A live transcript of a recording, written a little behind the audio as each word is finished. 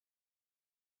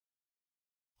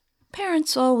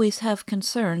Parents always have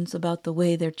concerns about the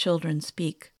way their children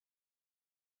speak.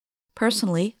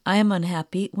 Personally, I am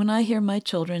unhappy when I hear my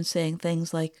children saying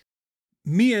things like,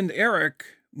 "Me and Eric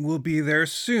will be there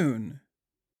soon."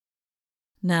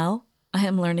 Now, I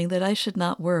am learning that I should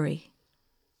not worry.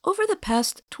 Over the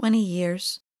past 20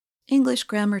 years, English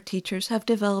grammar teachers have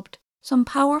developed some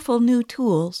powerful new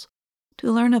tools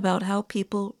to learn about how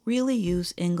people really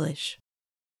use English.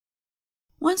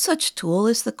 One such tool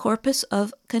is the Corpus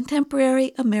of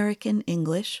Contemporary American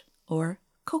English, or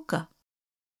COCA.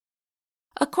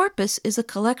 A corpus is a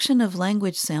collection of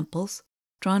language samples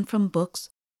drawn from books,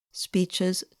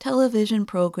 speeches, television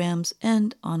programs,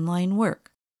 and online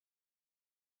work.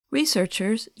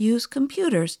 Researchers use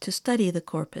computers to study the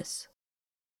corpus.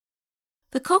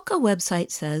 The COCA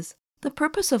website says the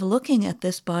purpose of looking at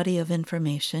this body of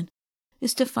information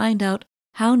is to find out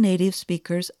how native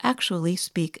speakers actually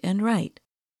speak and write,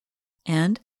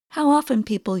 and how often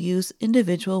people use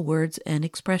individual words and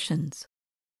expressions.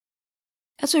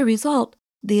 As a result,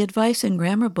 the advice in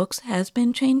grammar books has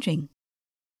been changing.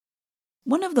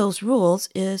 One of those rules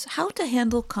is how to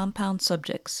handle compound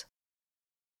subjects.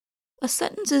 A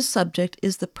sentence's subject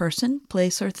is the person,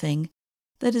 place, or thing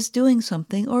that is doing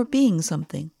something or being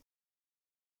something.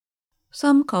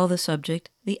 Some call the subject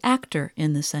the actor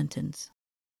in the sentence.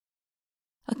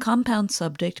 A compound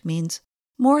subject means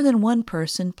more than one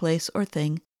person, place, or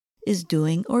thing is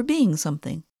doing or being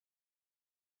something.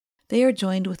 They are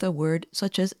joined with a word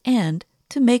such as "and"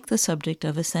 to make the subject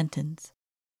of a sentence.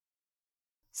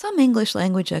 Some English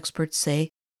language experts say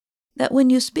that when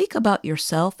you speak about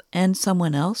yourself and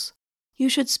someone else, you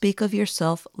should speak of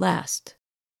yourself last.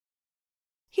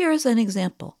 Here is an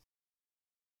example.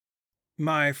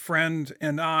 My friend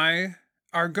and I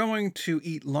are going to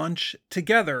eat lunch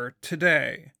together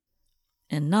today.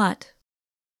 And not,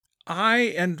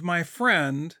 I and my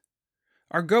friend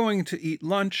are going to eat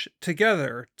lunch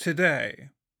together today.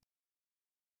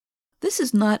 This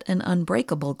is not an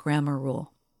unbreakable grammar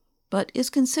rule, but is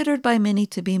considered by many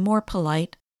to be more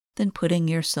polite than putting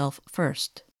yourself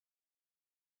first.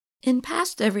 In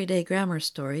past everyday grammar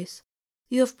stories,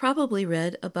 you have probably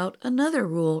read about another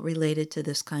rule related to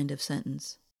this kind of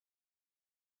sentence.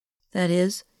 That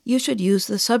is, you should use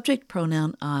the subject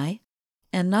pronoun I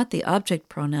and not the object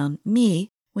pronoun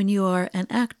me when you are an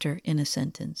actor in a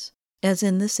sentence, as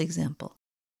in this example.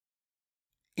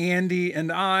 Andy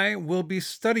and I will be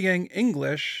studying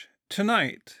English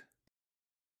tonight.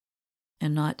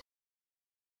 And not,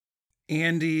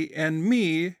 Andy and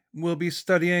me will be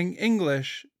studying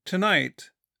English tonight.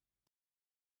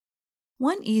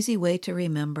 One easy way to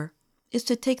remember is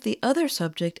to take the other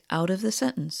subject out of the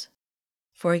sentence.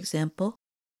 For example,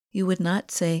 you would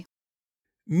not say,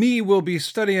 Me will be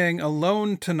studying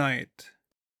alone tonight.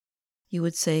 You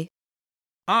would say,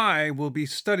 I will be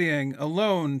studying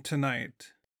alone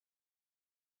tonight.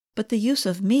 but the use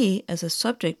of me as a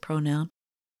subject pronoun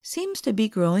seems to be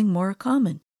growing more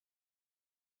common.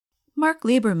 Mark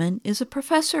Lieberman is a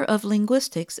professor of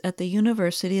linguistics at the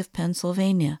University of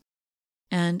Pennsylvania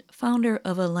and founder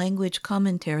of a language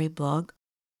commentary blog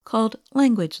called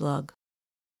LanguageLog.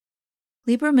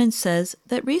 Lieberman says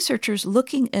that researchers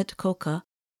looking at COCA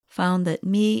found that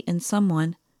me and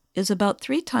someone is about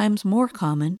 3 times more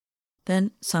common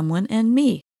than someone and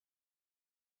me.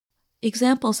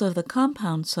 Examples of the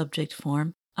compound subject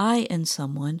form, I and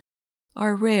someone,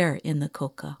 are rare in the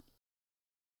COCA.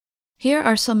 Here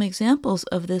are some examples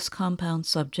of this compound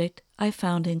subject I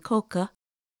found in COCA,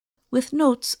 with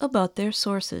notes about their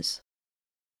sources.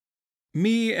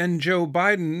 Me and Joe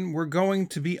Biden were going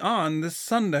to be on this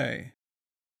Sunday.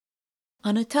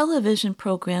 On a television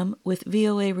program with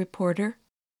VOA reporter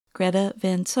Greta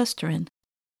Van Susteren.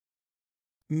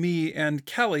 Me and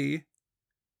Kelly,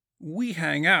 we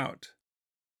hang out.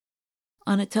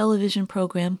 On a television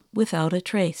program Without a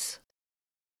Trace.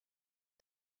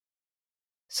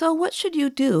 So what should you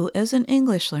do as an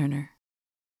English learner?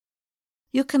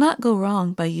 You cannot go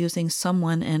wrong by using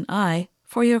someone and I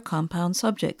for your compound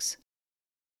subjects.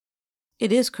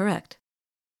 It is correct.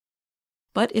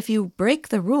 But if you break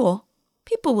the rule,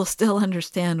 people will still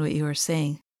understand what you are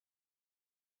saying.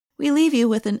 We leave you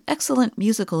with an excellent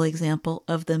musical example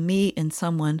of the me and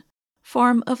someone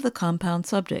form of the compound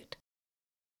subject.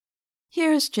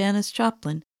 Here is Janis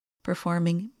Joplin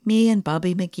performing Me and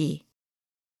Bobby McGee,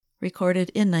 recorded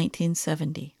in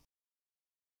 1970.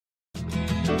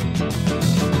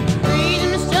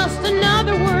 Freedom is just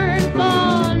another word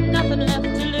for nothing left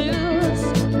to lose.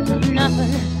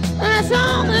 Nothing. That's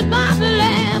all that Bobby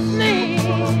left me.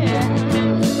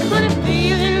 But if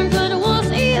feeling good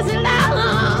was easy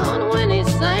down when he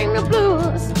sang the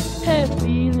blues, hey,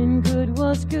 feeling good was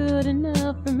was good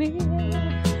enough for me.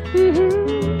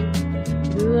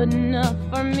 Mm-hmm. Good enough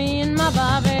for me and my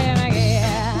Bobby McGee.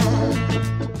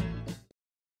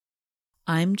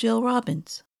 I'm Jill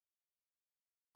Robbins.